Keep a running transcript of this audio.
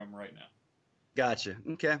right now. Gotcha.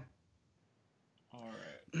 Okay. All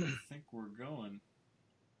right. I think we're going.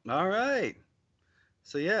 All right.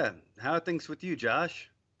 So yeah, how are things with you, Josh?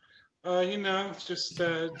 Just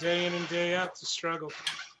day in and day out to struggle.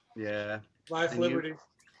 Yeah. Life, And you, liberty.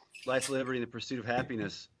 life, liberty, and the pursuit of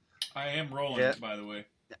happiness. I am rolling, Yeah. by the way.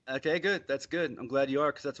 Okay, good. That's good. I'm glad you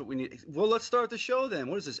are, because that's what we need. Well, let's start the show then.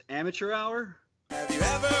 What is this, amateur hour? Have you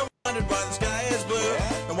ever wondered why the sky is blue?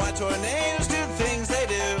 And why tornadoes do the things they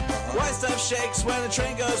do? Why stuff shakes when a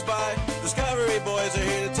train goes by? Discovery boys are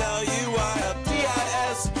here to tell you why.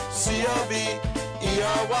 DISCOVERY.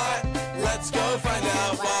 Let's go find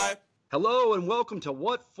out why. Hello and welcome to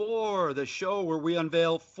What For, the show where we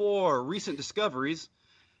unveil 4 recent discoveries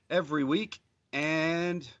every week,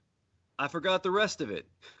 and I forgot the rest of it,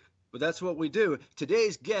 but that's what we do.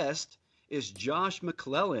 Today's guest is Josh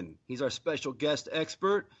McClellan. He's our special guest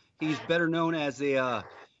expert. He's better known as a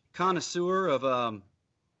connoisseur of,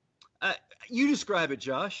 you describe it,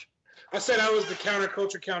 Josh. I said I was the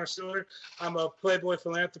counterculture connoisseur. I'm a playboy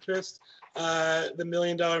philanthropist, the $1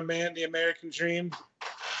 million man, the American dream.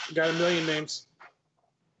 Got a million names.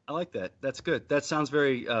 I like that. That's good. That sounds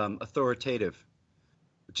very authoritative,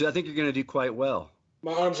 which I think you're going to do quite well.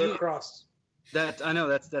 My arms are crossed. I know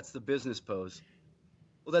that's the business pose.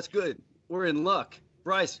 Well, that's good. We're in luck.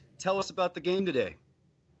 Bryce, tell us about the game today.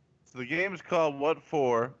 So the game is called What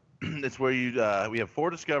For. It's where we have 4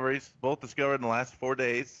 discoveries, both discovered in the last 4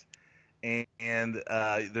 days, and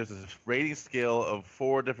there's a rating scale of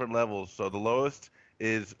 4 different levels. So the lowest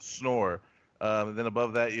is snore. Then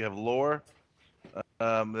above that you have lore,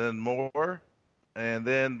 then more, and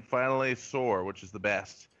then finally soar, which is the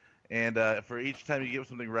best. And for each time you get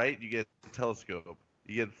something right, you get a telescope.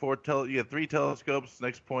 You get 3 telescopes.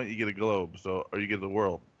 Next point, you get a globe. Or you get the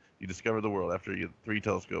world. You discover the world after you get 3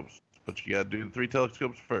 telescopes. But you got to do the 3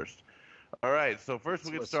 telescopes first. All right. So first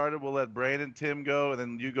we'll get started. We'll let Brandon, Tim go, and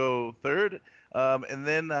then you go third. And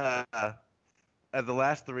then at the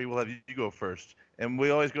last 3, we'll have you go first. And we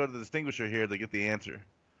always go to the distinguisher here to get the answer.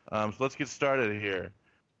 So let's get started here.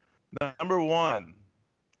 Number 1.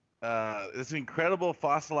 This incredible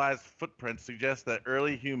fossilized footprint suggests that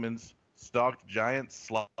early humans stalked giant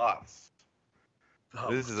sloths.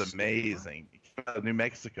 Oh, this is amazing. New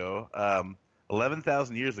Mexico,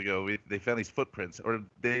 11,000 years ago, they found these footprints, or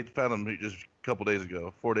they found them just a couple days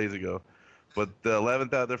ago, 4 days ago. But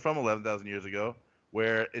they're from 11,000 years ago,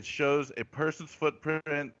 where it shows a person's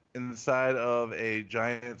footprint inside of a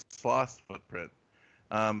giant sloth's footprint.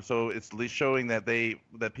 So it's at least showing that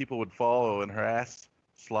people would follow and harass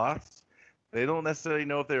sloths. They don't necessarily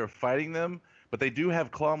know if they were fighting them, but they do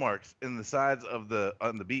have claw marks in the sides on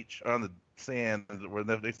the beach, or on the sand, where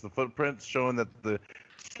next to the footprints, showing that the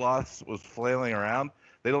sloths was flailing around.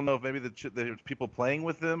 They don't know if maybe there were people playing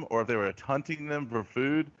with them, or if they were hunting them for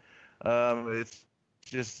food. It's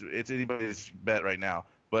anybody's bet right now.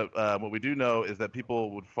 But what we do know is that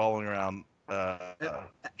people were following around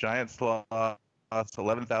giant sloths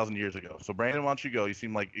 11,000 years ago. So Brandon, why don't you go? You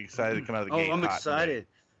seem like excited to come out of the gate. Oh, I'm hot excited. today.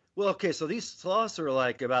 Well, okay, so these sloths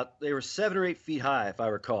are they were 7 or 8 feet high, if I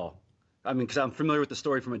recall. I mean, because I'm familiar with the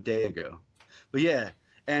story from a day ago. But yeah,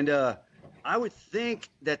 and I would think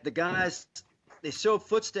that the guys, they show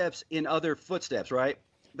footsteps in other footsteps, right?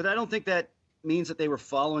 But I don't think that means that they were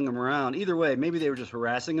following them around. Either way, maybe they were just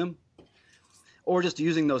harassing them, or just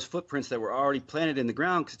using those footprints that were already planted in the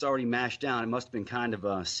ground because it's already mashed down. It must have been kind of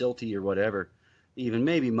silty or whatever, even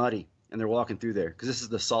maybe muddy, and they're walking through there because this is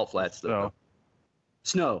the salt flats.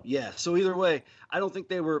 Snow, yeah. So either way, I don't think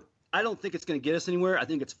it's going to get us anywhere. I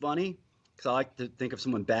think it's funny because I like to think of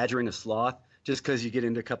someone badgering a sloth just because you get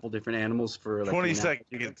into a couple different animals for 20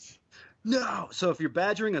 seconds. No. So if you're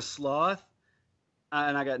badgering a sloth,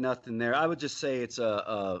 and I got nothing there, I would just say it's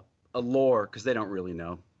a lore because they don't really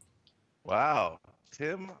know. Wow.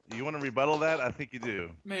 Tim, you want to rebuttal that? I think you do.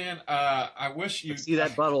 Man, I wish you see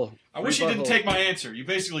that buttle. I wish you didn't take my answer. You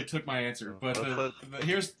basically took my answer. But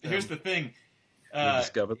here's the thing.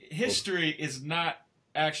 History is not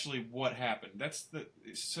actually what happened.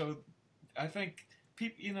 So I think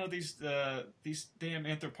people, these damn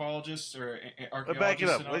anthropologists or archaeologists. Back it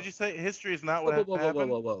up. What did you say? History is not what happened.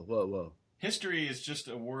 Whoa. History is just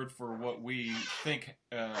a word for what we think.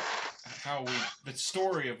 The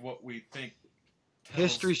story of what we think.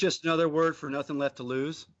 History's just another word for nothing left to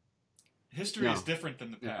lose. History is different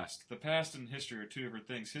than the past. The past and history are 2 different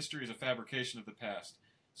things. History is a fabrication of the past.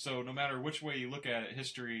 So no matter which way you look at it,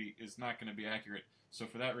 history is not going to be accurate. So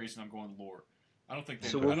for that reason, I'm going lore. I don't think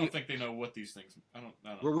they know what these things. I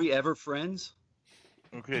don't. Were we ever friends?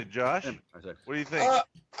 Okay, Josh, what do you think?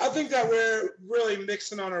 I think that we're really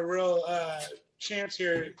mixing on a real chance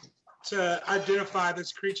here. to identify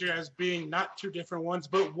this creature as being not two different ones,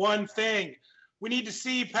 but one thing. We need to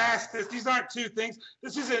see past this. These aren't two things.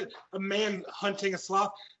 This isn't a man hunting a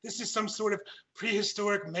sloth. This is some sort of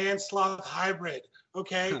prehistoric man-sloth hybrid,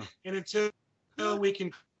 okay? And until we can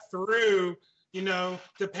through,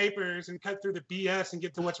 the papers and cut through the BS and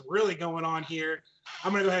get to what's really going on here,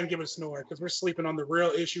 I'm going to go ahead and give it a snore because we're sleeping on the real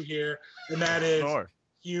issue here, and that is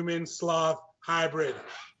human-sloth hybrid.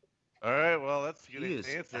 All right, well, that's a good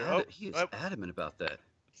answer. He is adamant about that.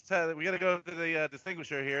 We got to go to the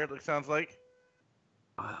distinguisher here, it sounds like.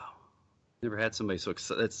 Wow. Never had somebody so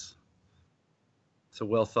excited. It's a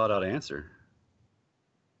well thought out answer.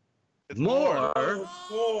 It's more.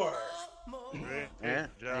 Great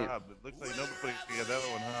job. It looks like nobody got that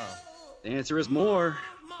one, huh? The answer is more.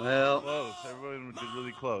 Well, close. Everyone did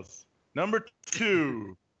really close. Number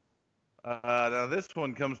 2. Now this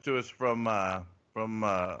one comes to us from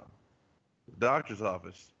the doctor's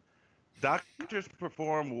office. Doctors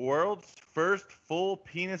perform world's first full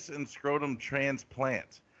penis and scrotum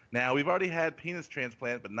transplant. Now, we've already had penis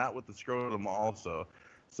transplant, but not with the scrotum also.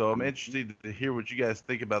 So I'm interested to hear what you guys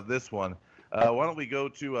think about this one. Why don't we go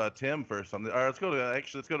to Tim first? Let's go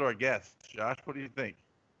to our guest. Josh, what do you think?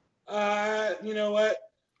 You know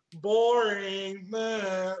what? Boring.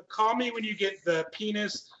 Call me when you get the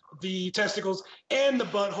penis, the testicles, and the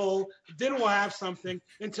butthole. Then we'll have something.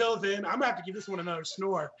 Until then, I'm going to have to give this one another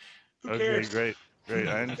snore. Who cares? Great.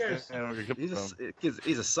 I understand where you're coming from.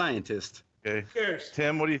 He's a scientist. Okay. Who cares?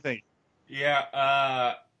 Tim, what do you think?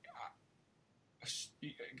 Yeah.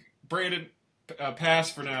 Brandon,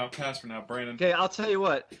 pass for now. Brandon. Okay, I'll tell you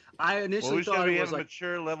what. I initially thought it was a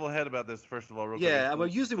mature level head about this first of all. Yeah, well,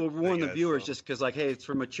 usually we'll warn the viewers just because, hey, it's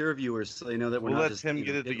for mature viewers, so they know that we'll not let Tim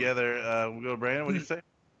get it together. We'll go, Brandon. What do you say?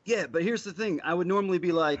 Yeah, but here's the thing. I would normally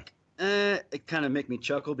be like, it kind of make me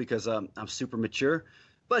chuckle because I'm super mature.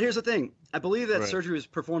 But here's the thing. I believe that surgery was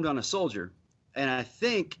performed on a soldier. And I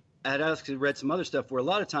think I had actually read some other stuff where a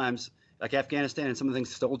lot of times, like Afghanistan and some of the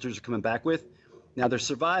things soldiers are coming back with, now they're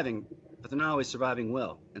surviving, but they're not always surviving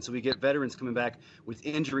well. And so we get veterans coming back with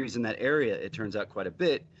injuries in that area, it turns out quite a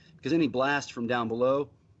bit, because any blast from down below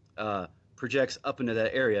projects up into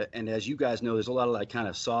that area. And as you guys know, there's a lot of kind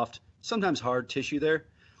of soft, sometimes hard tissue there.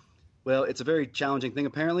 Well, it's a very challenging thing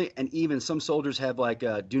apparently. And even some soldiers have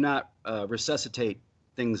do not resuscitate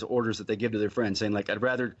orders that they give to their friends, saying I'd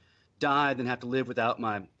rather die than have to live without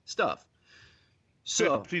my stuff.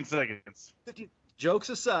 So 15 seconds. Jokes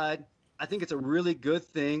aside, I think it's a really good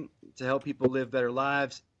thing to help people live better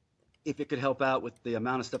lives if it could help out with the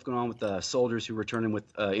amount of stuff going on with soldiers who return in with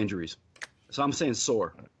injuries. So I'm saying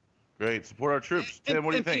sore. Great. Support our troops. Tim,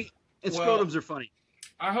 what do you think? And scrotums are funny.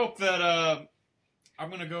 I hope that I'm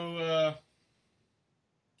going to go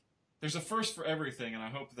there's a first for everything, and I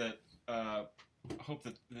hope that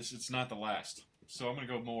it's not the last. So I'm going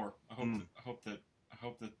to go more. I hope that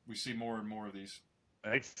we see more and more of these.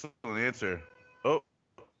 Excellent answer. Oh,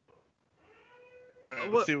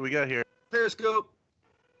 let's see what we got here. Periscope.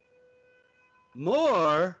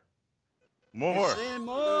 More. More. Saying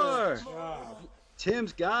more.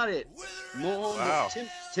 Tim's got it. More. Wow.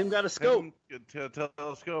 Tim got a scope.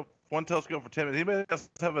 Telescope. One telescope for Tim. Does anybody else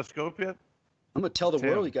have a scope yet? I'm going to tell the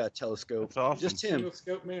world he got a telescope. That's awesome. Just Tim. Single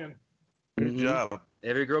scope man. Good job.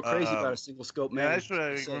 Every girl crazy about a single scope man. I just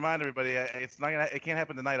want to remind everybody, it can't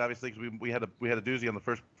happen tonight, obviously, because we had a doozy on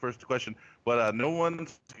the first question. But no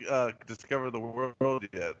one's discovered the world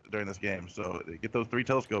yet during this game, so get those 3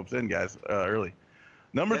 telescopes in, guys, early.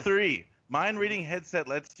 Number 3, mind reading headset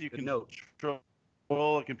lets you control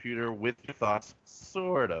a computer with your thoughts,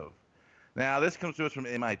 sort of. Now this comes to us from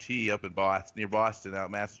MIT up in Boston, near Boston, out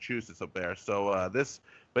in Massachusetts up there. So this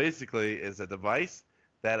basically is a device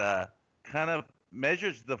that kind of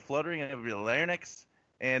measures the fluttering of your larynx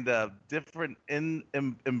and different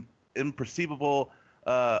imperceivable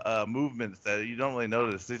movements that you don't really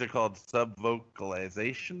notice. These are called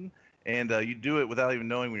subvocalization, and you do it without even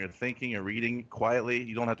knowing when you're thinking or reading quietly.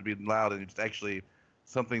 You don't have to be loud, and it's actually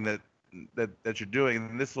something that you're doing.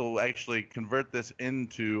 And this will actually convert this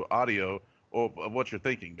into audio of what you're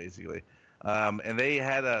thinking, basically. And they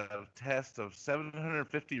had a test of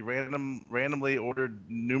 750 randomly ordered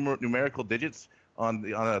numerical digits on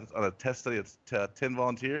a test study of 10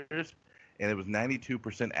 volunteers, and it was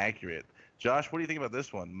 92% accurate. Josh, what do you think about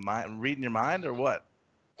this one? Reading your mind or what?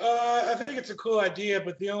 I think it's a cool idea,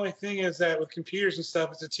 but the only thing is that with computers and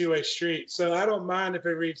stuff, it's a two-way street. So I don't mind if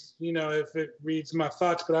it reads, if it reads my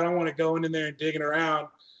thoughts, but I don't want to go in there and digging around.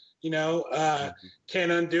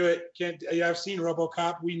 Can't undo it. I've seen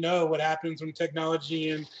RoboCop. We know what happens when technology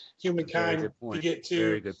and humankind get to.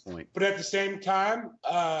 Very good point. But at the same time,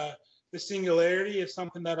 the singularity is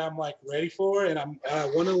something that I'm like ready for, and I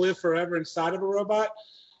want to live forever inside of a robot.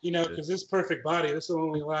 You know, because this perfect body, this will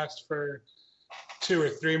only last for 2 or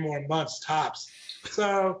 3 more months tops.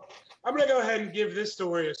 So I'm gonna go ahead and give this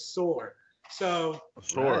story a soar. So a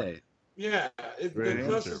soar. Right. Yeah, the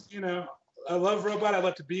closest, you know, I love robot. I'd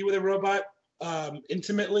love to be with a robot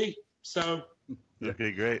intimately. So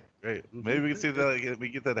okay, great. Maybe we can see that we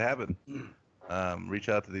get that to happen. Reach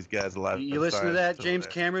out to these guys alive. You listen to that, James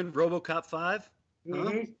Cameron, RoboCop 5?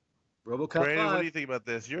 mm-hmm. RoboCop Brandon, 5. what do you think about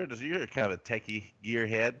this? You're kind of a techie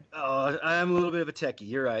gearhead. Oh, I am a little bit of a techie.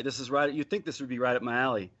 You're right. This is right. You'd think this would be right up my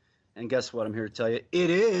alley. And guess what? I'm here to tell you. It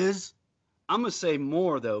is. I'm going to say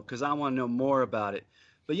more, though, because I want to know more about it.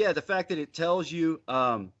 But, yeah, the fact that it tells you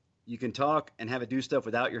you can talk and have it do stuff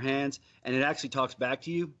without your hands, and it actually talks back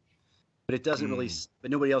to you, but it doesn't really – but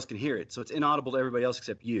nobody else can hear it. So it's inaudible to everybody else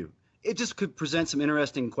except you. It just could present some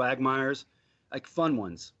interesting quagmires, like fun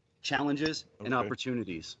ones, challenges, and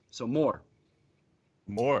opportunities. So more.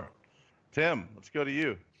 Tim, let's go to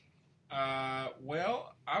you.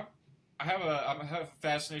 Well, I have a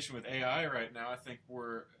fascination with AI right now. I think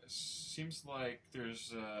seems like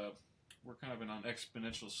we're kind of on an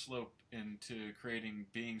exponential slope into creating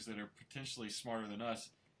beings that are potentially smarter than us.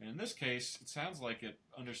 And in this case, it sounds like it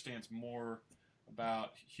understands more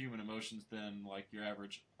about human emotions than like your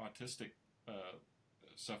average autistic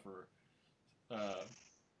sufferer.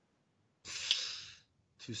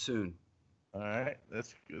 Too soon. All right,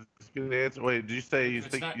 that's a good answer. Wait, did you say you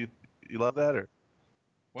think you love that or?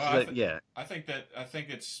 Well, I think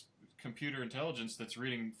it's computer intelligence that's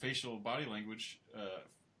reading facial body language,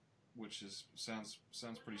 which sounds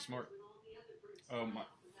pretty smart. Oh my!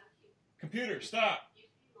 Computer, stop!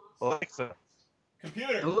 Alexa.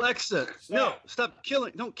 Computer. Alexa, no, stop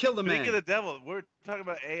killing! Don't kill the man. Speaking of the devil, we're talking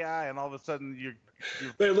about AI, and all of a sudden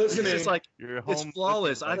they're listening. It's like it's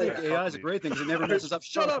flawless. I think AI is a great thing because it never messes up.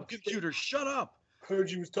 Shut up, computer! Shut up!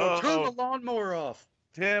 Heard you was talking. Turn the lawnmower off.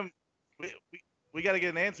 Tim, we got to get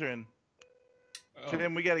an answer in.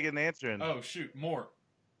 Tim, we got to get an answer in. Oh shoot, more.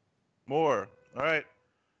 All right.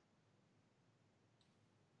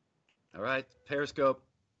 All right, Periscope.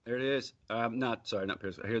 There it is. Not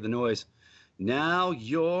Periscope. I hear the noise. Now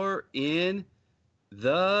you're in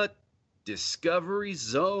the Discovery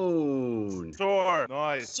Zone. Soar.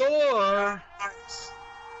 Nice. Soar.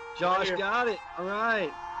 Josh got it. All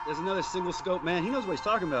right. There's another single scope, man. He knows what he's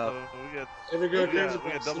talking about. We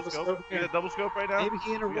got double scope. We got a double scope right now. Maybe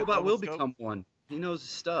he and a robot will become one. He knows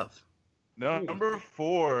his stuff. Number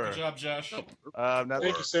 4. Good job, Josh. Thank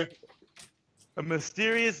you, sir. A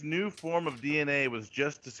mysterious new form of DNA was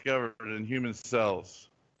just discovered in human cells.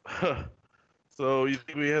 So you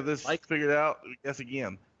think we have this figured out? Yes,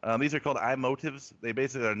 again. These are called I-motives. They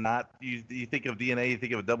basically are not. You think of DNA, you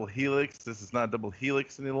think of a double helix. This is not a double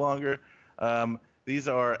helix any longer. These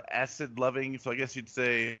are acid-loving, so I guess you'd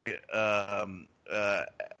say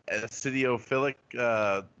acidophilic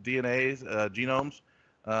DNAs, genomes.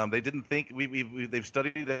 They didn't think they've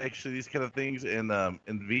studied actually these kind of things in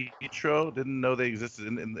vitro. Didn't know they existed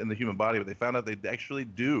in the human body, but they found out they actually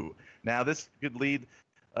do. Now this could lead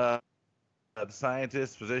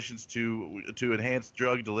scientists, physicians to enhance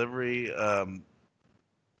drug delivery,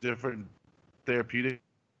 different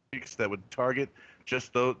therapeutics that would target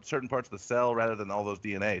just those certain parts of the cell rather than all those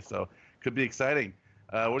DNA. So could be exciting.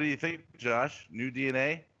 What do you think, Josh? New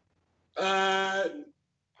DNA?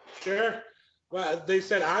 Sure. Well, they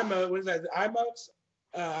said what is that? iMotes?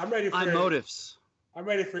 I'm ready for iMotives. I'm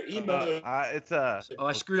ready for emo. Oh,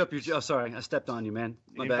 I screwed up your. Oh, sorry, I stepped on you, man.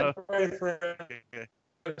 My bad. I'm ready for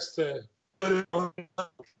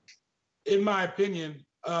in my opinion,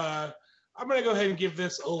 I'm gonna go ahead and give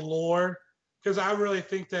this a lore because I really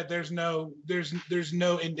think that there's no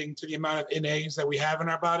ending to the amount of NAs that we have in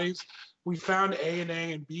our bodies. We found ANA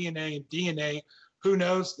and BNA and DNA. Who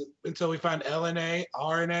knows until we find LNA,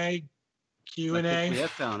 RNA, QNA. We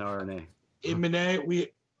have found RNA. MNA.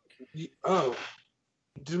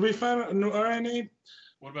 Did we find an RNA?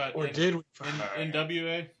 What about did we find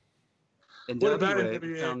NWA? NWA,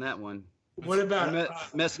 we found that one. What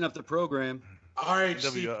about messing up the program?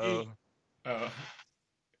 RHCP.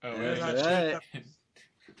 Right.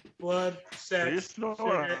 Blood, sex,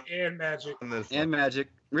 sugar, and magic. And magic.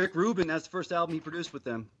 Rick Rubin, that's the first album he produced with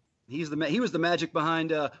them. He was the magic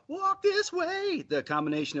behind "Walk This Way," the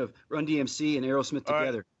combination of Run DMC and Aerosmith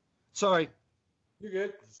together. Right. Sorry. You're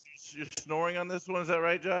good. You're snoring on this one, is that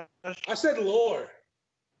right, Josh? I said lore.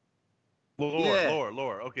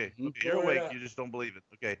 Lore. Okay, you're awake. You just don't believe it.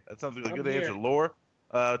 Okay, that sounds like a good answer. Lore.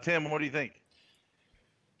 Tim, what do you think?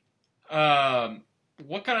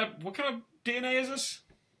 What kind of DNA is this?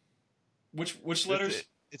 Which letters?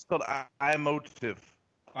 It's called iMotive.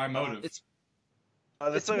 iMotive.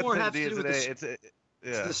 It's like more has to do with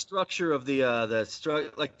the structure of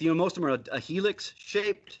like most of them are a helix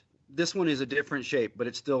shaped. This one is a different shape, but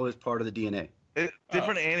it still is part of the DNA.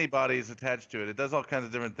 Different antibodies attached to it. It does all kinds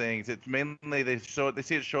of different things. It's mainly they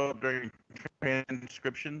see it show up during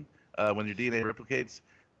transcription when your DNA replicates,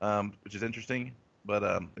 which is interesting.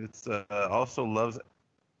 But it's also loves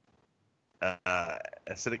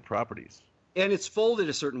acidic properties. And it's folded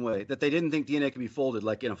a certain way that they didn't think DNA could be folded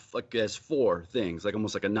like as 4 things, like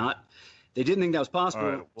almost like a knot. They didn't think that was possible.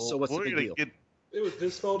 Right, well, so what's the big deal? It was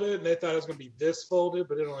this folded, and they thought it was going to be this folded,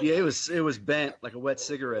 but it was bent like a wet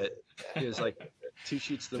cigarette. It was like 2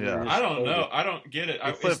 sheets of the I don't know. I don't get it.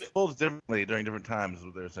 It folds differently during different times, is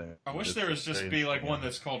what they're saying. I wish there was just be like one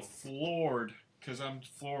that's called floored, because I'm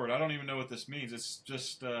floored. I don't even know what this means. It's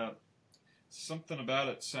just something about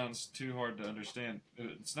it sounds too hard to understand.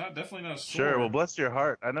 It's definitely not a sore. Sure, well, bless your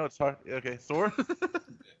heart. I know it's hard. Okay, sore?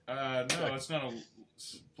 No, it's not a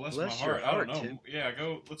bless my heart. I don't know. Tim. Yeah,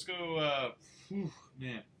 let's go,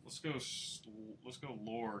 man, let's go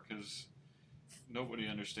lore, because nobody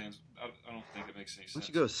understands. I don't think it makes any sense. Let's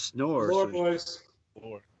go snore. Lore boys.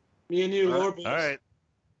 Lore. Me and you, lore boys. All right.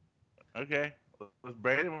 Okay.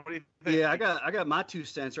 Brandon, what do you think? Yeah, I got my 2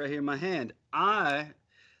 cents right here in my hand. I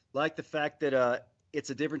like the fact that it's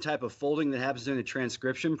a different type of folding that happens during the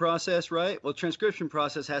transcription process, right? Well, transcription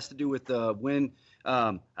process has to do with when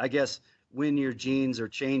your genes are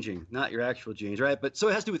changing, not your actual genes, right? But so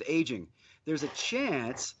it has to do with aging. There's a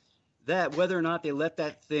chance that whether or not they let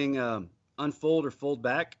that thing unfold or fold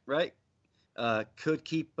back, right, could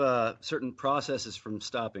keep certain processes from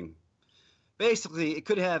stopping. Basically, it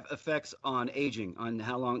could have effects on aging, on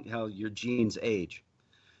how your genes age.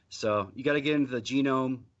 So you got to get into the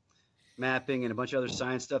genome mapping and a bunch of other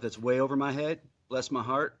science stuff that's way over my head. Bless my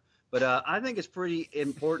heart. But I think it's pretty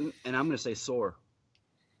important, and I'm going to say sore.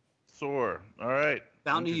 Sore. All right.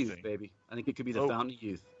 Fountain of Youth, baby. I think it could be the Fountain of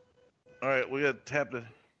Youth. All right, we got to tap the...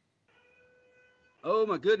 Oh,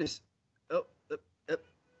 my goodness. Oh,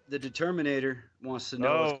 the Determinator wants to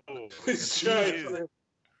know. Oh, please try.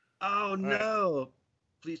 Oh, no. Right.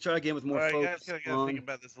 Please try again with more focus. All right, guys, gotta think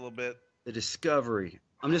about this a little bit. The Discovery.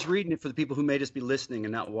 I'm just reading it for the people who may just be listening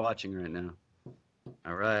and not watching right now.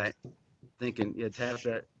 All right. Thinking,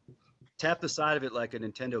 tap the side of it like a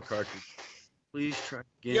Nintendo cartridge. Please try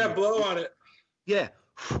again. Yeah, blow on it. Yeah.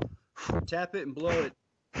 Tap it and blow it.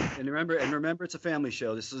 And remember it's a family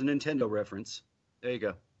show. This is a Nintendo reference. There you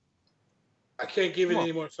go. I can't give it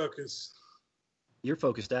any more focus. You're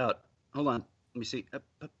focused out. Hold on. Let me see.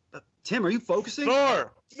 Tim, are you focusing?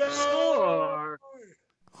 Sore! No!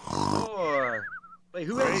 Sore! Wait,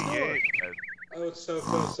 who has sore? I was so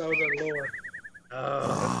close. I was at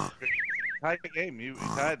lower. Tied game. You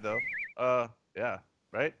tied, though. Yeah.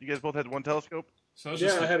 Right? You guys both had 1 telescope? So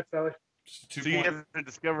I had a fella. So you guys are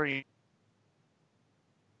discovering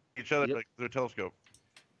each other through a telescope,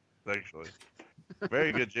 actually.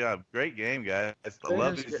 Very good job. Great game, guys. I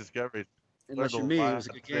love these discoveries. Unless you're me, it was a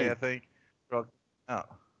good game. I think. Oh.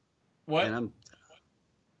 What?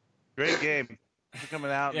 Great game. Thanks for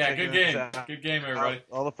coming out. Yeah, good game. Good game, everybody.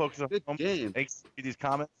 All the folks at home. Game. Thanks for these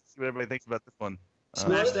comments. See what everybody thinks about this one.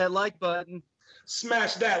 Smash that like button.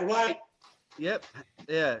 Smash that like. Yep.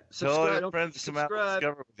 Yeah. Tell all your friends to come out and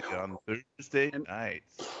discover with you on Thursday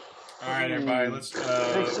nights. All right, everybody. Let's.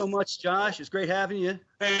 Thanks so much, Josh. It's great having you.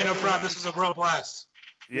 Hey, no problem. This is a real blast.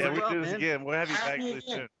 Yeah, we do this again. We'll have you back really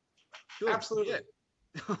soon. Good. Absolutely.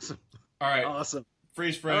 Yeah. Awesome. All right. Awesome.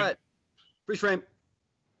 Freeze frame. All right. Freeze frame.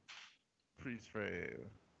 Freeze frame.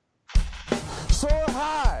 Soar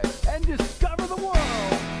high and discover the world.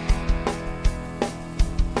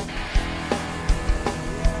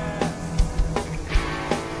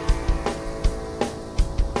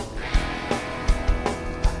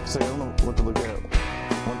 So I don't know what to look at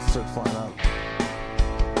once it starts flying up.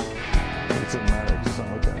 It doesn't matter, just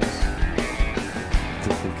don't look at it.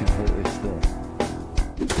 Just keep very still.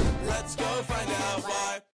 Let's go find out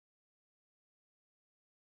why.